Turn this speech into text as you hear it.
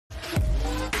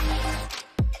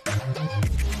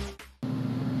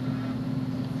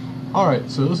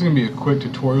Alright, so this is going to be a quick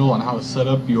tutorial on how to set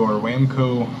up your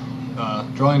Wacom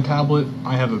drawing tablet.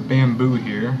 I have a Bamboo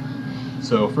here.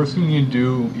 So first thing you need to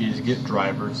do is get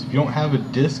drivers. If you don't have a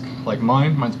disc like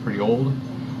mine's pretty old,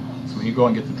 so you go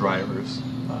and get the drivers.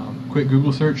 Quick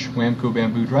Google search, Wacom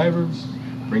Bamboo drivers,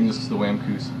 bring this to the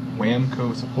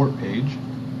Wacom support page.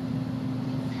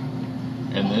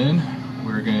 And then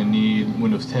we're going to need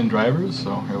Windows 10 drivers,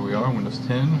 so here we are, Windows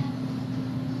 10,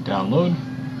 download.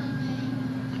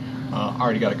 I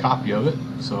already got a copy of it,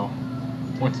 so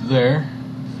once it's there,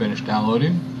 finish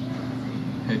downloading,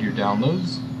 head to your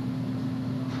downloads,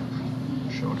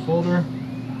 show in folder,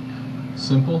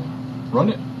 simple, run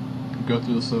it, go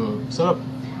through the setup,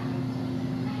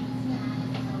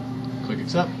 click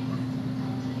accept,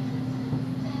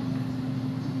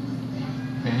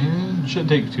 and it shouldn't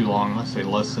take too long, let's say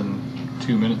less than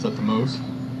 2 minutes at the most,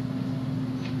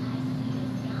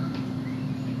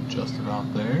 just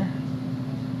about there.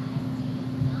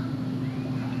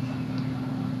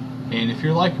 And if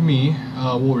you're like me,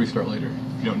 we'll restart later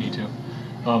if you don't need to.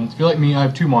 If you're like me, I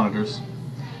have two monitors,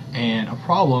 and a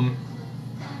problem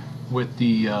with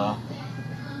the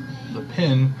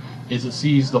pen is it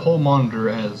sees the whole monitor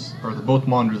as, or both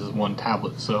monitors as one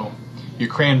tablet. So you're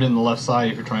crammed in the left side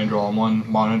if you're trying to draw on one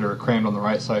monitor, or crammed on the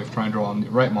right side if you're trying to draw on the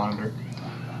right monitor.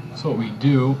 So what we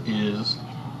do is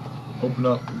open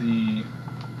up the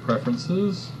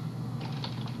preferences.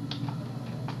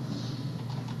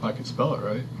 If I can spell it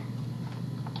right.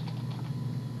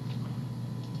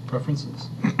 Preferences.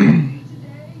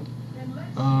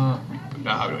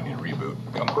 Nah, we don't need a reboot.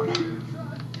 Come on.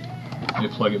 Let me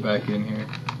plug it back in here.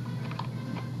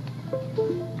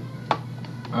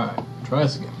 Alright, try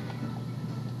this again.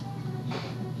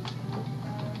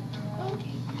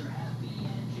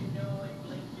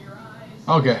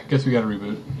 Okay, guess we gotta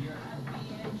reboot.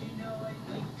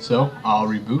 So, I'll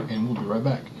reboot and we'll be right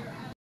back.